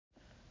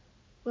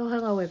Well,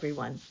 hello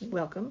everyone.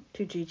 Welcome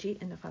to Gigi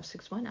and the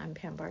 561. I'm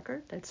Pam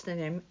Barker. That's the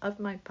name of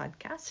my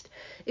podcast.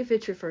 If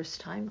it's your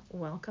first time,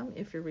 welcome.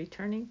 If you're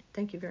returning,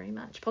 thank you very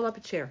much. Pull up a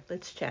chair.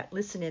 Let's chat.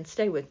 Listen in.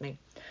 Stay with me.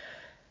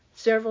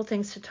 Several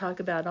things to talk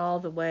about,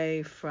 all the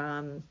way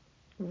from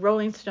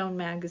Rolling Stone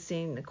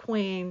magazine, the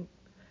Queen,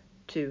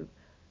 to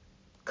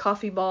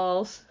coffee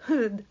balls.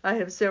 I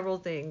have several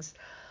things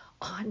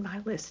on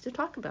my list to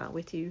talk about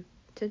with you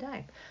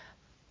today.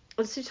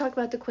 Let's talk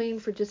about the Queen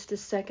for just a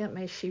second.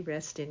 May she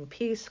rest in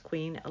peace.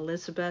 Queen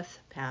Elizabeth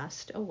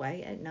passed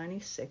away at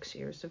 96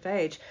 years of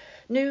age.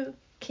 New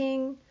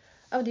King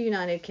of the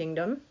United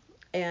Kingdom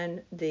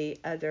and the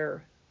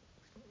other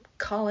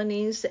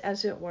colonies,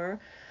 as it were.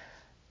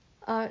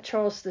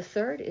 Charles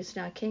III is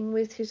now king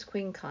with his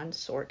queen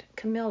consort,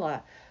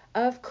 Camilla.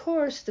 Of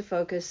course, the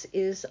focus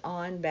is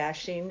on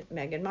bashing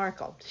Meghan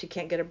Markle. She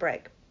can't get a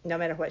break, no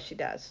matter what she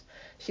does.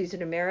 She's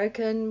an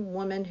American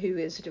woman who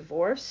is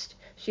divorced.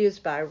 She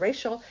is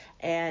biracial,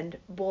 and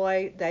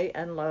boy, they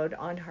unload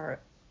on her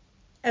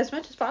as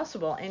much as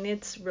possible, and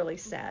it's really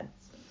sad.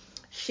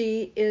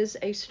 She is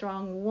a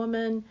strong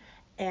woman,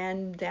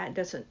 and that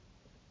doesn't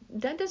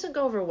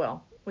go over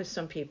well with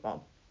some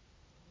people.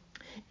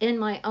 In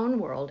my own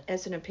world,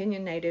 as an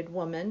opinionated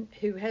woman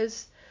who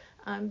has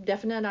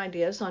definite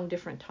ideas on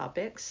different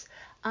topics,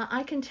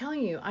 I can tell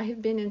you I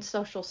have been in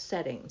social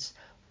settings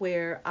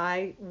where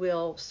I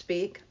will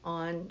speak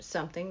on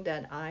something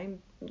that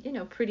I'm,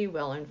 pretty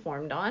well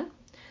informed on,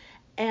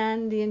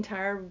 and the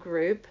entire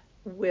group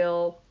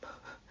will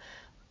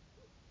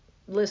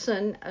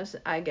listen, as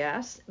I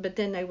guess, but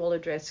then they will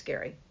address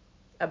Gary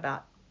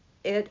about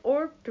it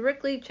or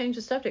directly change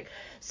the subject.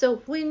 So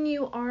when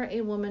you are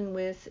a woman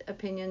with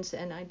opinions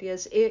and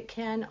ideas, it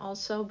can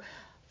also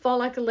fall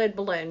like a lead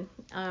balloon.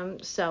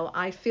 So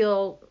I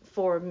feel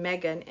for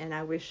Meghan and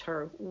I wish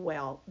her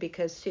well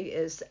because she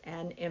is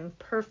an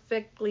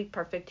imperfectly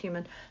perfect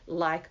human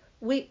like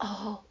we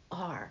all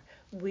are.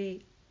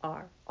 We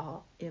are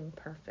all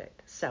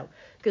imperfect. So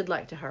good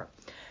luck to her.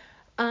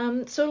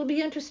 So it'll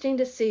be interesting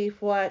to see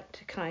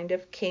what kind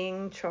of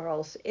king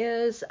Charles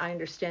is. I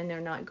understand they're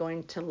not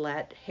going to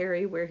let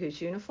Harry wear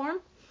his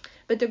uniform,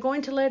 but they're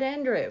going to let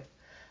Andrew,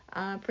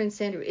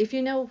 Prince Andrew. If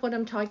you know what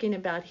I'm talking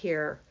about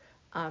here,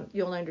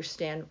 you'll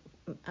understand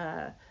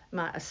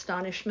my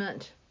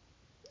astonishment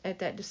at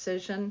that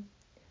decision.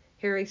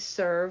 Harry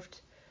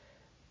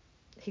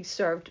he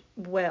served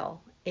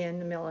well in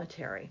the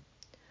military.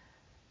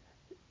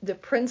 The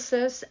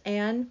Princess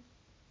Anne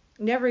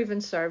never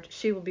even served.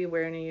 She will be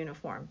wearing a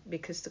uniform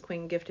because the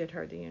Queen gifted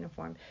her the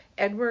uniform.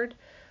 Edward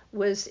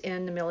was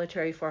in the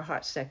military for a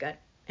hot second,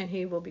 and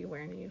he will be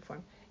wearing a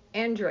uniform.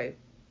 Andrew,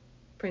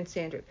 Prince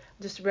Andrew,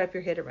 just wrap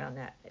your head around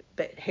that.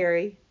 But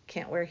Harry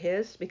can't wear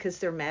his because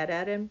they're mad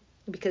at him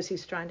because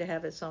he's trying to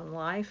have his own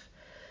life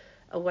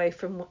away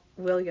from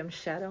William's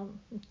shadow.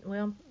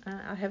 Well,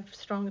 I have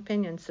strong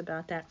opinions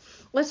about that.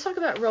 Let's talk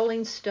about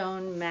Rolling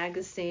Stone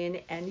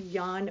magazine and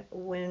Jan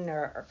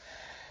Wenner.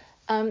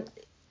 Um,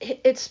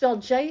 it's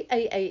spelled Jaan,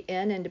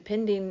 and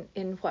depending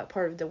in what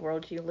part of the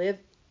world you live,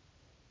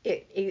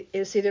 it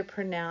is either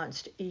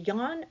pronounced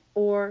Jan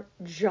or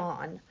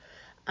John.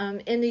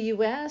 In the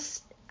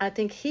U.S., I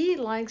think he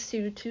likes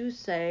you to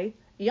say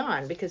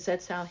Jan because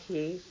that's how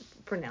he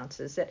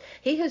pronounces it.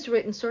 He has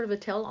written sort of a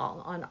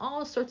tell-all on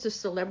all sorts of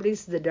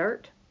celebrities, the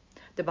dirt,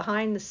 the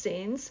behind the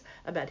scenes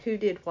about who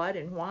did what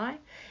and why,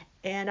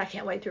 and I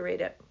can't wait to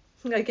read it.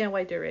 I can't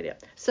wait to read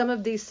it. Some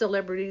of these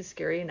celebrities,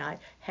 Gary and I,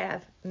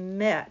 have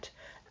met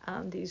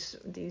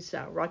these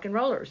rock and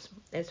rollers,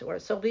 as it were.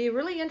 So it'll be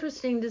really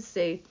interesting to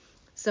see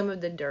some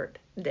of the dirt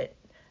that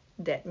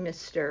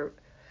Mr.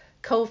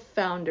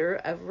 co-founder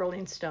of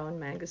Rolling Stone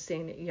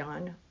magazine,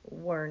 Jan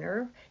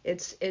Werner.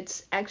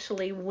 It's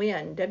actually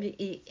Wen,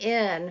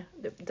 W-E-N,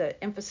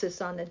 the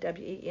emphasis on the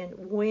W-E-N,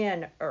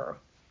 Wenner.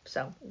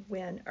 So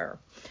Wenner.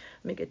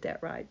 Let me get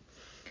that right.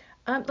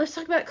 Let's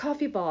talk about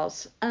coffee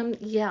balls.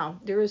 Yeah,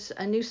 there's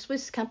a new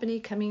Swiss company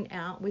coming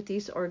out with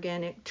these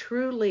organic,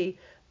 truly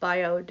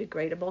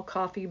biodegradable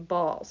coffee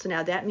balls.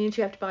 Now that means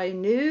you have to buy a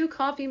new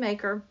coffee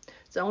maker.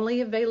 It's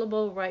only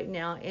available right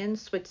now in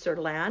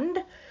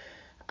Switzerland.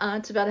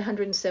 It's about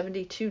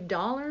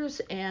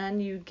 $172,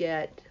 and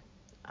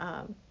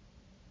um,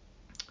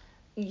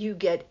 you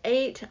get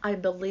 8, I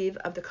believe,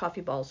 of the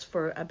coffee balls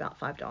for about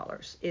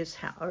 $5 is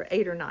how, or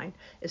 8 or 9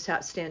 is how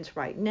it stands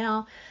right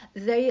now.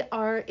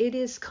 It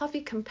is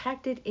coffee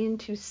compacted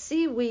into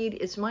seaweed,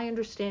 is my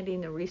understanding,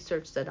 the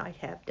research that I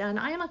have done.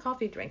 I am a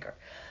coffee drinker.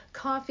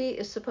 Coffee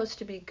is supposed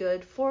to be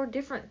good for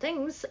different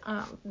things.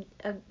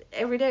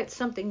 Every day it's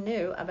something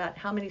new about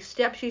how many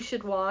steps you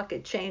should walk.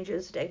 It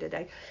changes day to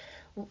day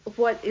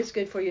what is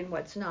good for you and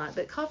what's not.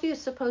 But coffee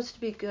is supposed to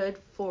be good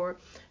for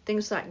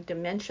things like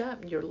dementia,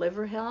 your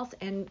liver health,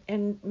 and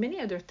many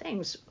other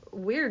things,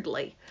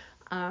 weirdly.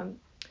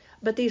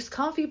 But these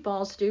coffee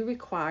balls do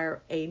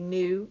require a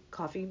new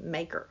coffee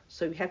maker.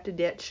 So you have to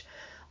ditch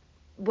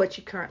what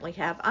you currently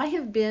have. I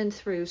have been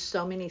through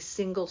so many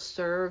single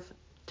serve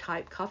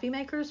type coffee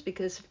makers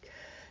because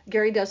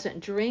Gary doesn't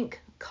drink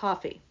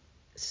coffee.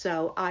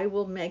 So I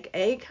will make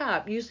a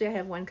cup. Usually I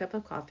have 1 cup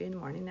of coffee in the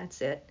morning.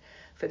 That's it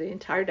for the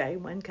entire day,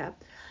 1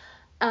 cup.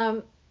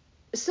 Um,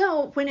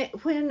 so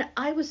when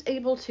I was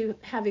able to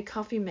have a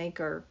coffee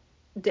maker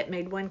that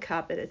made 1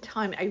 cup at a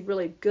time, a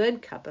really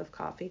good cup of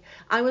coffee,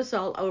 I was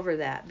all over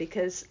that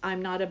because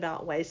I'm not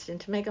about waste, and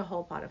to make a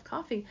whole pot of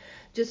coffee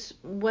just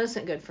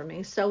wasn't good for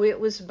me. So it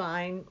was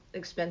buying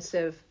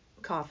expensive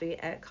coffee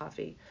at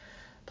coffee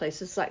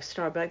places like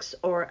Starbucks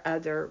or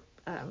other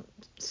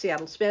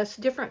Seattle's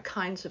Best, different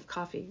kinds of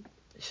coffee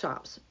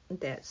shops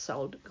that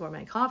sold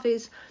gourmet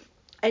coffees,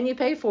 and you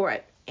pay for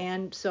it.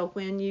 And so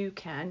when you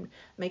can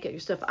make it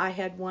yourself, I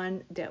had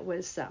one that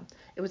was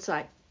it was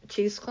like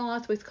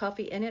cheesecloth with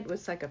coffee in it. It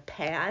was like a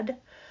pad,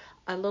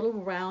 a little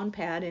round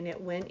pad, and it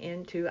went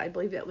into, I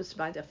believe it was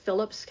by the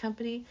Phillips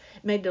Company.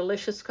 It made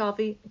delicious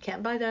coffee.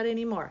 Can't buy that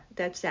anymore.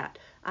 That's that.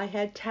 I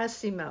had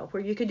Tassimo,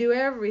 where you could do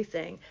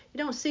everything. You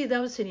don't see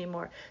those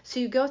anymore.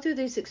 So you go through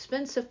these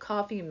expensive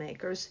coffee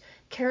makers.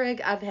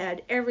 Keurig, I've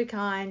had every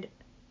kind.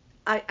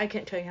 I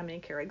can't tell you how many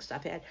Keurigs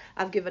I've had.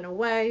 I've given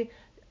away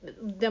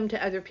them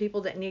to other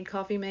people that need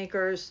coffee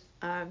makers.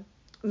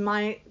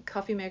 My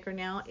coffee maker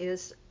now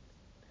is,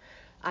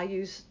 I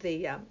use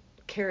the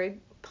Keurig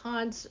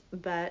pods,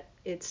 but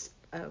it's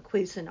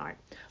Cuisinart.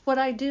 What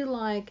I do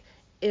like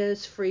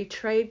is free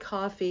trade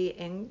coffee,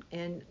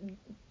 and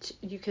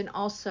you can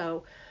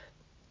also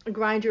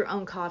grind your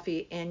own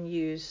coffee and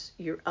use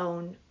your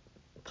own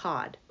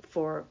pod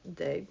for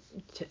the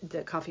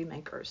coffee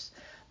makers,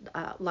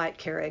 like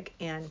Keurig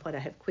and what I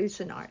have,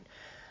 Cuisinart.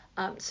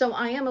 So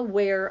I am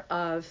aware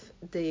of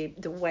the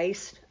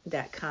waste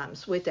that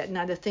comes with it.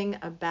 Now the thing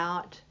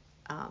about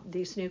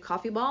these new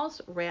coffee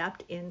balls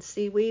wrapped in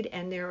seaweed,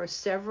 and there are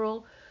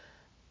several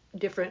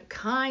different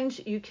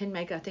kinds you can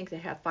make. I think they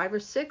have 5 or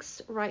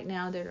 6 right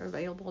now that are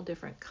available,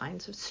 different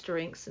kinds of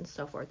strengths and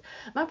so forth.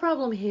 My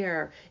problem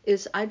here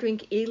is I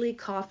drink Ely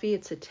coffee.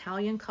 It's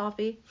Italian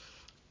coffee,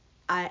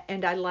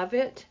 and I love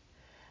it.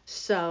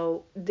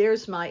 So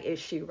there's my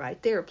issue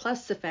right there.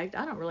 Plus the fact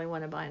I don't really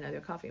want to buy another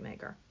coffee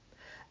maker.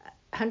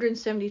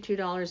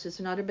 $172 is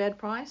not a bad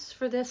price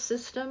for this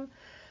system,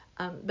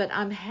 but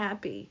I'm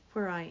happy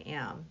where I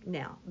am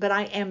now. But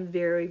I am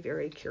very,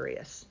 very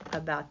curious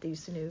about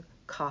these new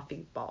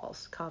coffee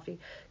balls, coffee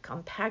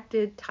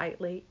compacted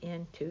tightly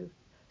into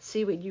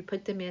seaweed. You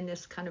put them in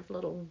this kind of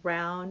little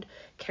round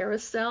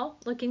carousel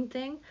looking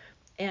thing,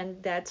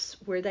 and that's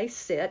where they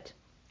sit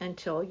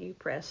until you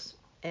press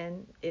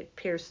and it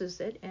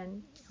pierces it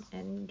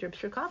and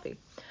drips your coffee.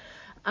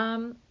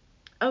 Um,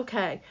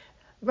 okay,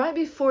 right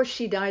before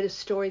she died, a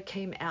story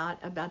came out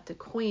about the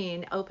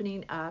Queen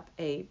opening up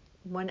a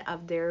one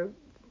of their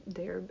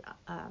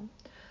um,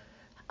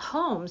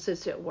 homes,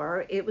 as it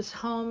were. It was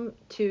home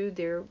to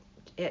their,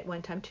 at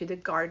one time, to the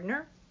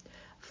gardener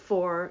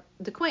for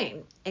the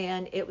Queen,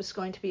 and it was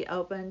going to be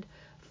opened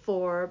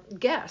for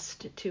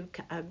guests to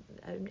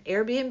an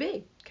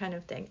Airbnb kind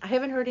of thing. I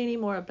haven't heard any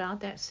more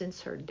about that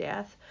since her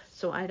death,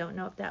 so I don't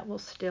know if that will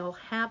still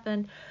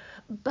happen.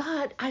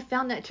 But I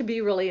found that to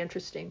be really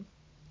interesting,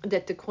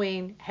 that the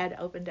Queen had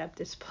opened up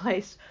this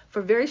place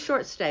for very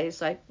short stays.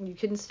 Like you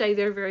couldn't stay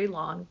there very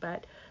long,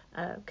 but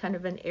kind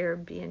of an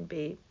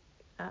Airbnb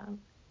uh,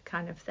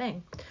 kind of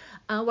thing.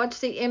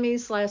 Watched the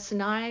Emmys last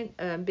night.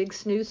 Big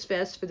snooze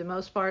fest for the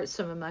most part.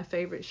 Some of my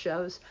favorite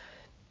shows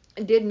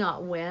did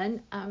not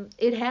win.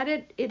 It had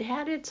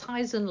its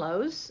highs and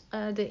lows.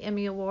 The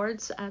Emmy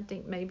Awards. I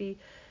think maybe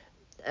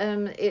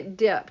it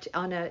dipped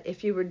on a,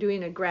 if you were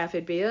doing a graph,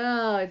 it'd be,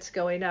 oh, it's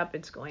going up,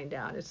 it's going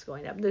down, it's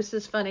going up. This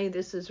is funny,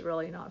 this is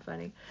really not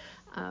funny.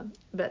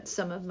 But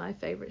some of my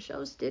favorite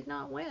shows did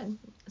not win.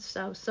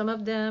 So some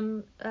of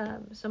them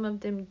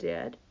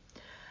did.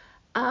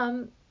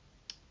 Um,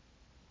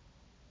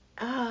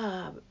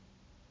 uh,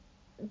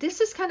 this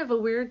is kind of a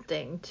weird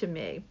thing to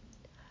me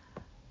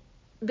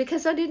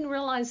because I didn't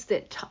realize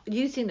that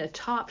using a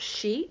top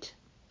sheet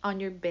on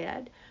your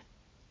bed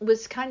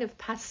was kind of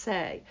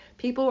passe.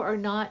 People are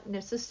not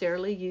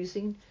necessarily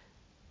using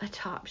a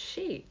top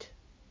sheet.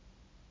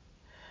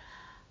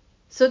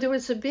 So there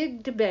was a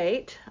big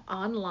debate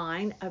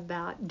online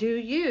about, do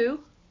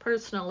you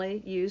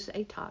personally use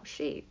a top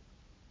sheet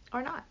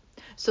or not?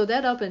 So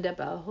that opened up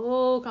a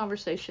whole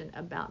conversation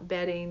about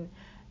bedding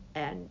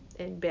and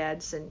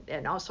beds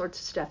and all sorts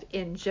of stuff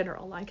in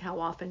general, like how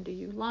often do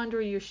you launder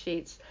your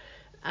sheets?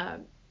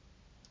 Um,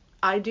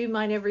 I do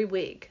mine every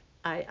week.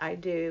 I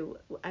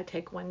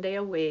take 1 day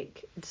a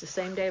week. It's the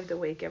same day of the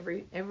week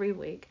every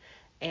week,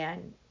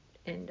 and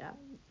and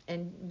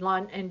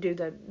um, and do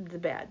the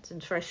beds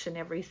and freshen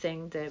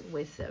everything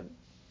with the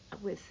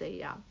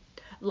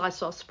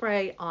Lysol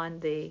spray on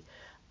the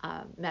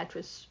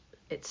mattress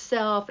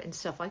itself and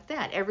stuff like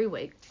that every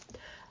week.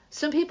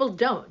 Some people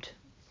don't.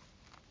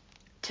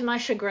 To my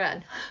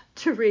chagrin,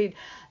 to read,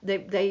 they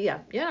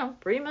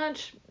pretty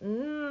much.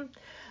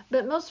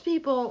 But most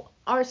people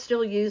are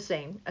still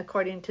using,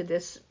 according to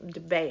this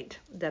debate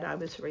that I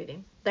was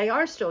reading, they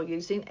are still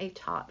using a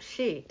top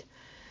sheet.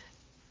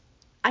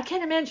 I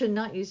can't imagine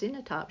not using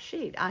a top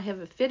sheet. I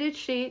have a fitted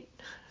sheet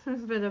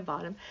for the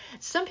bottom.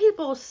 Some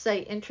people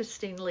say,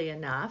 interestingly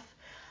enough,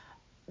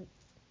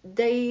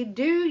 they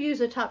do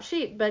use a top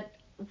sheet, but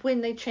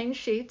when they change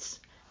sheets,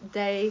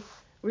 they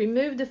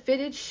remove the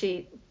fitted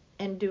sheet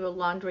and do a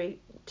laundry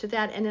to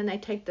that, and then they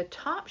take the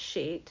top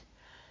sheet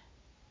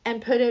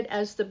and put it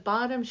as the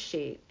bottom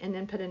sheet and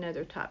then put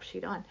another top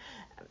sheet on.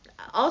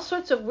 All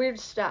sorts of weird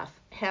stuff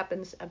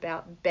happens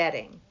about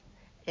bedding,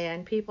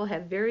 and people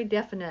have very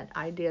definite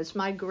ideas.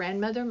 My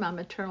grandmother, my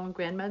maternal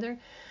grandmother,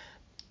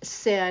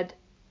 said,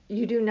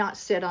 "You do not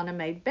sit on a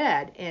made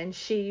bed," and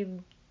she,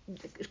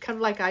 kind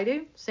of like I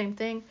do, same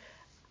thing.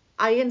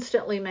 I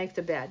instantly make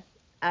the bed.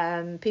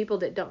 People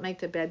that don't make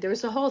the bed,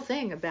 there's a whole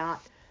thing about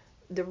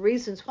the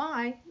reasons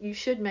why you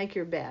should make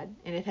your bed,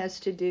 and it has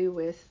to do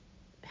with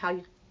how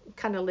you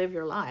kind of live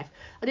your life.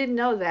 I didn't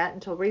know that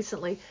until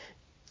recently.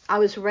 I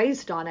was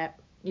raised on it.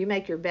 You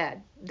make your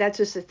bed. That's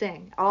just the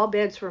thing. All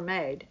beds were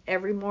made.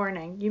 Every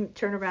morning, you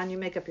turn around, you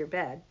make up your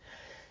bed.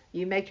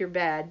 You make your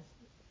bed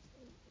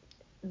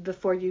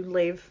before you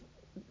leave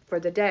for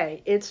the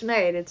day. It's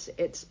made.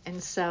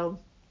 And so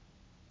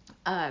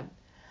uh,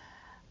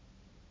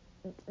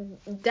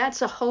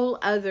 that's a whole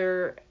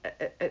other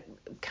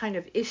kind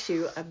of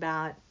issue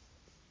about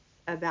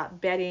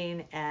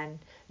bedding and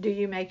do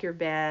you make your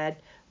bed?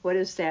 What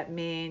does that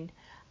mean?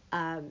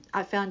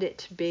 I found it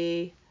to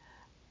be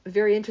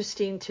very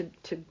interesting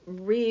to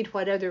read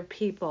what other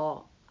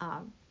people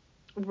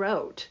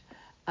wrote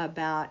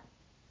about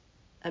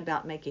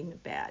making the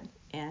bed.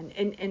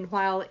 And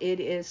while it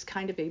is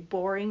kind of a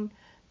boring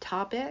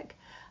topic,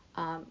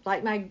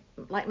 like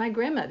my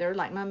grandmother,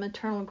 like my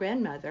maternal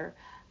grandmother,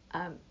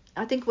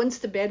 I think once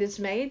the bed is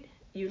made,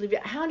 you leave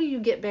it. How do you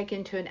get back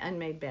into an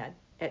unmade bed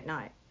at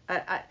night?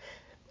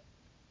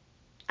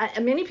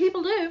 Many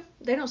people do.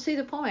 They don't see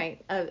the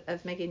point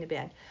of making the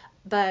bed.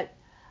 But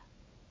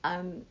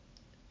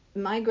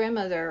my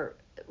grandmother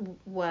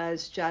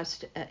was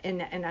just,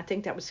 and I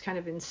think that was kind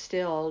of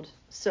instilled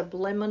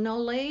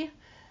subliminally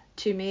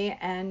to me,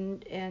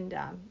 and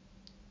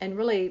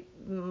really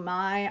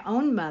my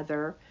own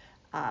mother.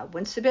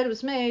 Once the bed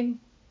was made,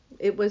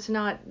 it was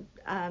not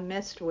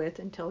messed with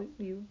until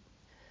you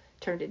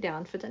turned it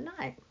down for the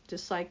night,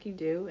 just like you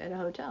do at a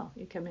hotel.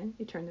 You come in,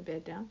 you turn the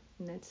bed down,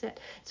 and that's it.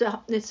 So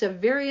it's a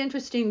very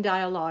interesting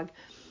dialogue,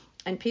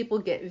 and people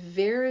get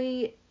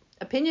very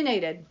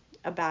opinionated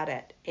about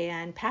it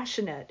and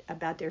passionate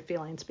about their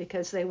feelings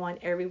because they want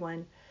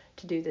everyone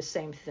to do the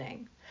same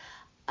thing.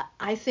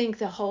 I think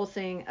the whole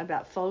thing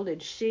about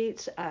folded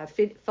sheets,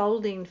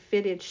 folding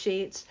fitted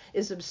sheets,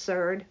 is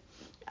absurd.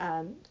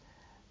 Um,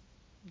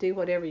 do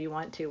whatever you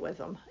want to with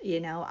them.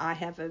 I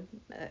have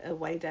a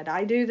way that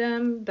I do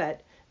them,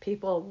 but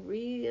people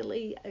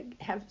really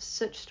have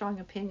such strong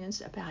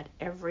opinions about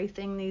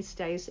everything these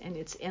days, and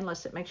it's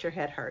endless. It makes your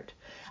head hurt.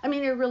 I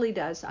mean, it really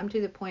does. I'm to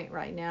the point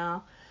right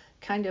now,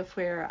 kind of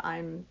where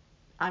I'm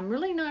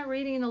really not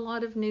reading a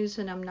lot of news,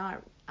 and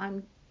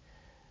I'm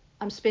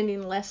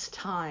spending less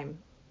time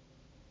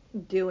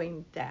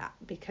doing that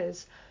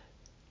because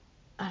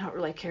I don't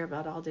really care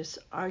about all this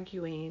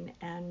arguing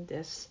and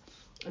this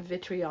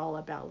vitriol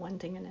about one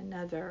thing and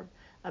another,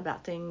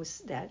 about things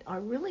that are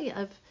really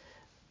of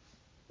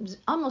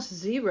almost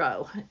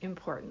zero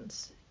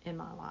importance in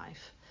my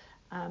life.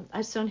 I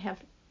just don't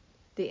have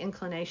the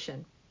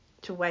inclination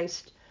to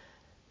waste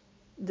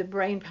the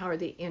brain power,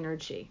 the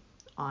energy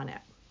on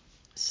it.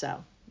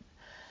 So,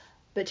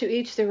 but to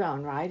each their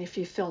own, right? If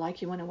you feel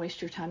like you want to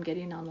waste your time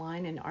getting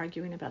online and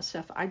arguing about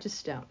stuff, I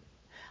just don't.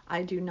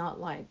 I do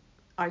not like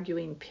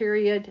arguing,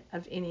 period,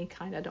 of any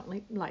kind. I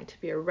don't like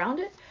to be around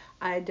it.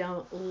 I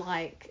don't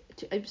like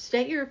to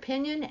state your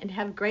opinion and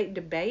have great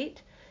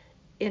debate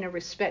in a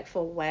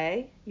respectful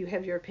way. You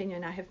have your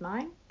opinion, I have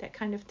mine. That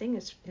kind of thing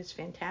is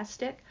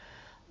fantastic.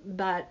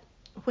 But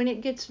when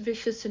it gets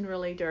vicious and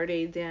really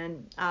dirty,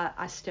 then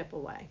I step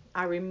away.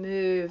 I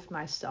remove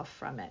myself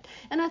from it.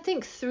 And I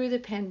think through the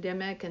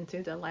pandemic and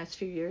through the last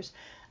few years,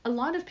 a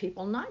lot of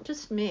people, not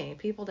just me,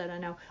 people that I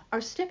know,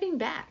 are stepping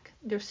back.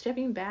 They're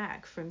stepping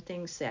back from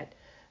things that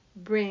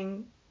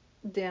bring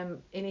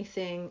them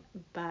anything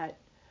but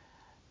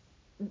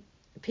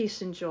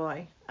peace and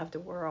joy of the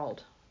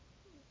world,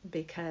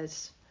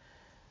 because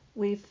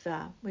we've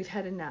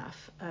had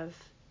enough of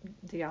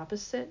the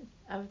opposite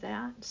of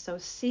that. So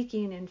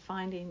seeking and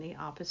finding the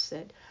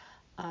opposite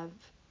of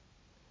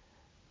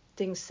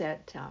things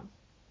that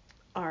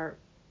are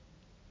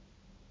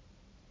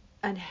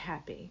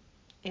unhappy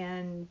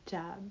and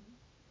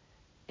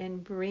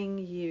bring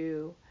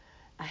you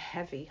a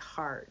heavy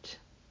heart.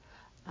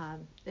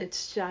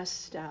 It's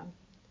just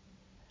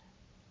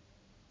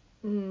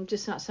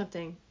not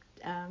something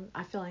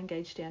I feel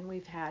engaged in.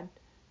 We've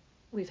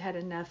had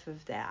enough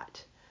of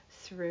that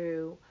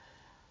through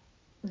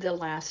the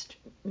last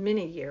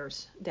many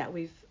years that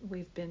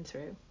we've been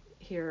through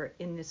here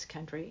in this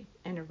country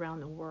and around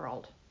the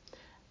world.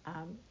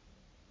 Um,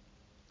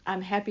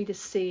 I'm happy to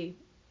see.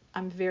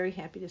 I'm very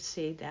happy to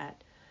see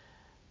that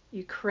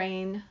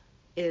Ukraine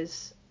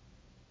is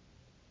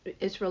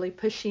really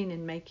pushing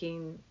and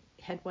making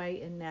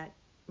headway in that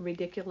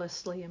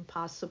ridiculously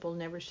impossible,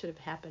 never should have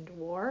happened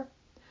war.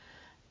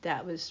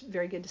 That was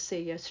very good to see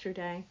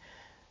yesterday.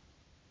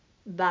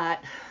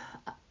 But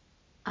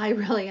I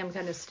really am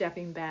kind of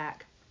stepping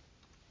back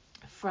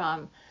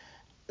from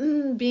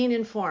being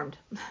informed,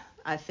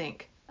 I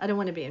think. I don't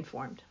want to be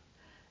informed.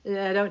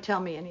 Don't tell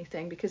me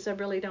anything because I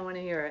really don't want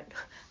to hear it.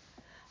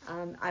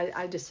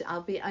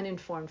 I'll be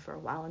uninformed for a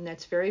while, and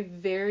that's very,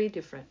 very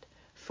different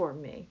for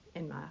me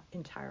in my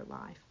entire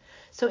life.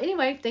 So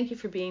anyway, thank you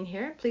for being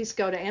here. Please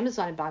go to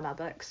Amazon and buy my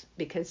books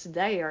because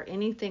they're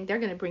going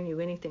to bring you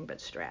anything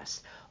but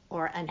stress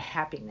or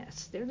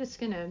unhappiness. They're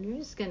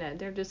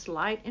just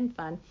light and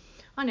fun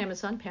on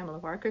Amazon, Pamela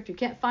Barker. If you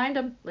can't find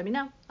them, let me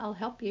know. I'll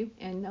help you.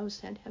 And those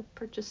that have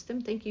purchased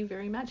them, thank you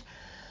very much.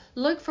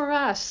 Look for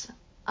us.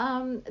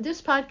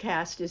 This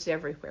podcast is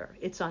everywhere.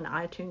 It's on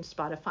iTunes,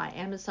 Spotify,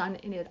 Amazon,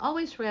 and it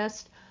always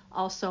rests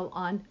also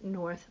on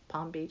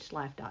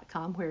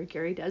northpalmbeachlife.com, where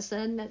Gary does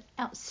an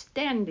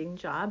outstanding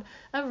job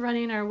of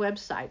running our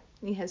website.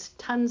 He has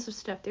tons of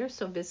stuff there,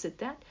 so visit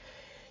that.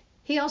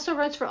 He also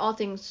writes for All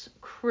Things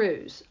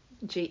Cruise,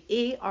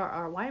 Gerry,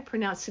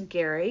 pronounced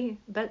Gary,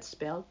 but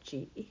spelled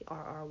Gerry.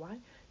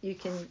 You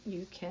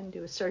can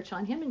do a search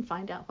on him and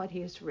find out what he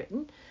has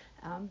written.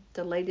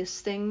 The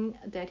latest thing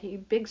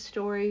big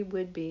story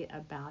would be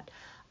about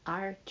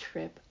our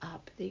trip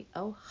up the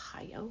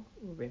Ohio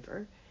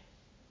River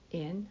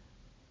in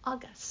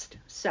August.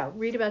 So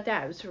read about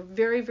that. It was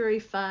very, very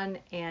fun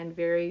and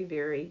very,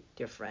 very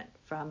different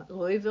from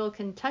Louisville,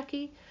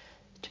 Kentucky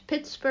to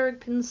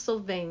Pittsburgh,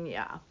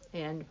 Pennsylvania,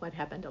 and what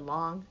happened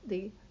along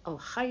the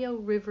Ohio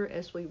River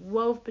as we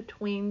wove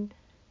between,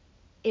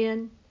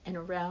 in, and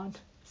around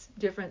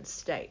different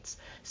states.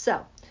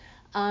 So,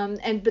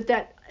 but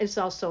that is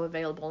also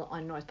available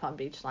on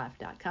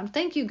northpalmbeachlife.com.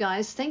 Thank you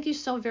guys. Thank you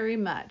so very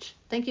much.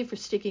 Thank you for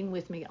sticking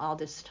with me all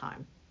this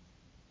time.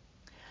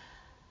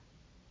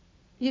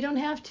 You don't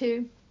have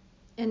to,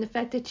 and the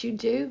fact that you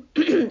do,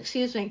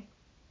 excuse me,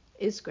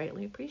 is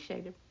greatly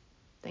appreciated.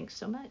 Thanks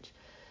so much.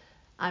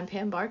 I'm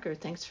Pam Barker.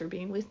 Thanks for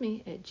being with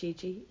me at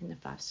Gigi in the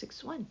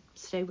 561.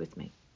 Stay with me.